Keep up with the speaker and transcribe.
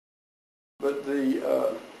but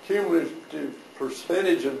the cumulative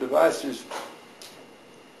percentage of devices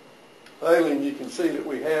failing, you can see that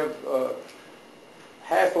we have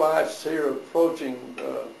half-lives here approaching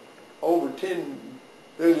over 10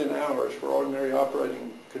 billion hours for ordinary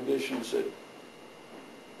operating conditions at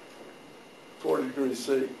 40 degrees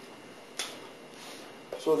C.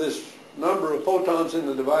 So this number of photons in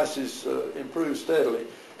the devices improves steadily.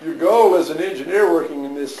 Your goal as an engineer working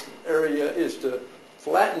in this area is to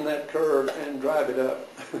flatten that curve and drive it up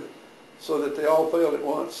so that they all fail at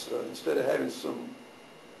once instead of having some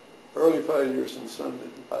early failures and some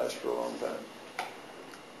that last for a long time.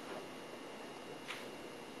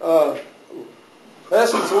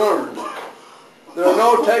 Lessons learned. There are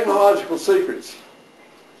no technological secrets.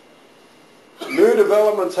 New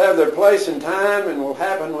developments have their place in time and will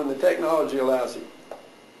happen when the technology allows it.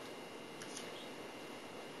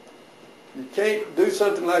 You can't do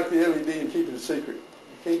something like the LED and keep it a secret.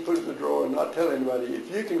 You can't put it in the drawer and not tell anybody.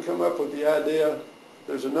 If you can come up with the idea,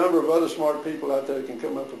 there's a number of other smart people out there that can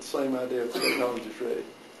come up with the same idea if the technology's ready.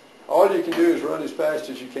 All you can do is run as fast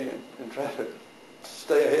as you can and try to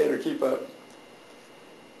stay ahead or keep up.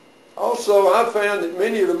 Also, I've found that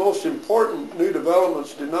many of the most important new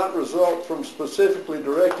developments do not result from specifically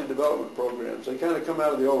directed development programs. They kind of come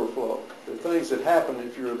out of the overflow. They're things that happen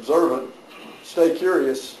if you're observant, stay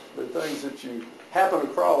curious. They're things that you happen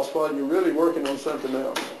across while you're really working on something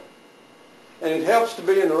else. And it helps to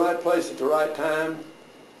be in the right place at the right time.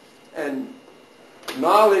 And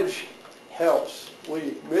knowledge helps.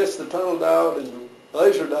 We missed the tunnel diode and the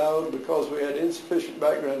laser diode because we had insufficient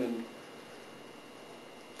background in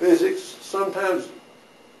physics. Sometimes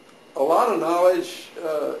a lot of knowledge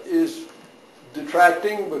is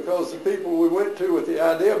detracting because the people we went to with the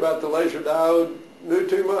idea about the laser diode knew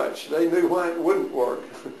too much. They knew why it wouldn't work.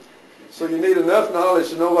 So you need enough knowledge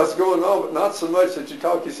to know what's going on, but not so much that you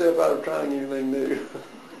talk yourself out of trying anything new.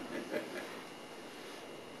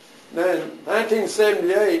 Now, in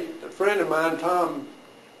 1978, a friend of mine, Tom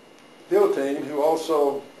Hiltine, who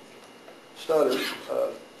also studied,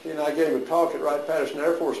 he and I gave a talk at Wright-Patterson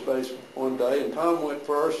Air Force Base one day, and Tom went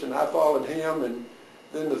first, and I followed him, and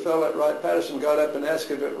then the fellow at Wright-Patterson got up and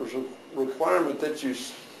asked if it was a requirement that you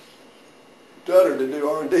stutter to do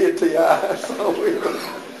R&D at TI.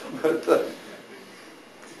 But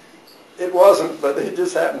it wasn't, but it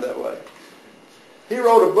just happened that way. He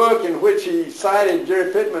wrote a book in which he cited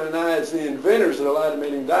Gary Pittman and I as the inventors of the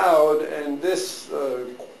light-emitting diode, and this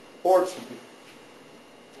quartz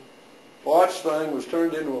watch thing was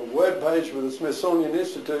turned into a web page for the Smithsonian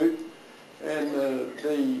Institute, and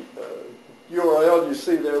the URL you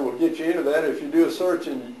see there will get you into that. If you do a search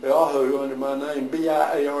in Yahoo under my name,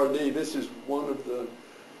 B-I-A-R-D, this is one of the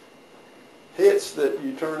hits that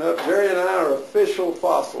you turn up. Gary and I are official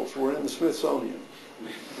fossils. We're in the Smithsonian.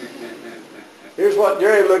 Here's what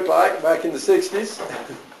Gary looked like back in the 60s.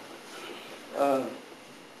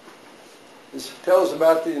 This tells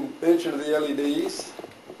about the invention of the LEDs.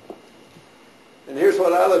 And here's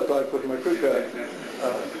what I look like with my crew cut.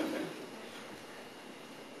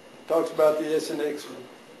 Talks about the SNX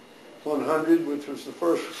 100, which was the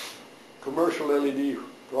first commercial LED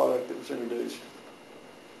product that was introduced.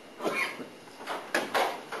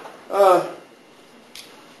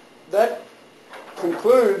 That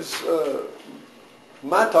concludes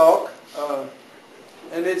my talk,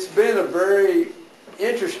 and it's been a very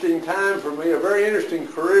interesting time for me, a very interesting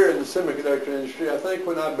career in the semiconductor industry. I think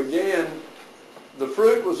when I began, the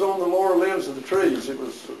fruit was on the lower limbs of the trees. It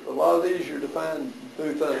was a lot easier to find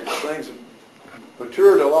new things. Things have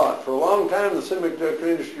matured a lot. For a long time, the semiconductor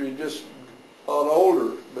industry just got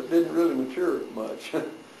older, but didn't really mature much.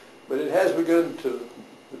 But it has begun to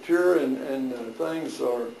mature, and things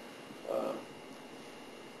are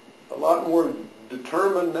a lot more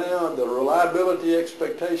determined now. The reliability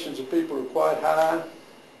expectations of people are quite high.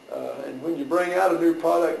 And when you bring out a new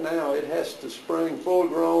product now, it has to spring full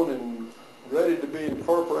grown and ready to be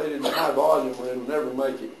incorporated in high volume or it'll never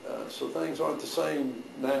make it. So things aren't the same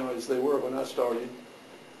now as they were when I started.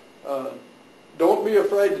 Don't be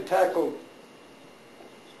afraid to tackle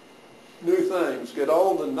new things. Get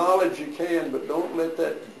all the knowledge you can, but don't let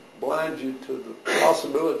that blind you to the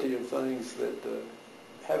possibility of things that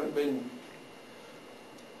haven't been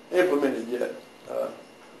implemented yet.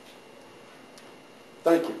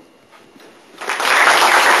 Thank you.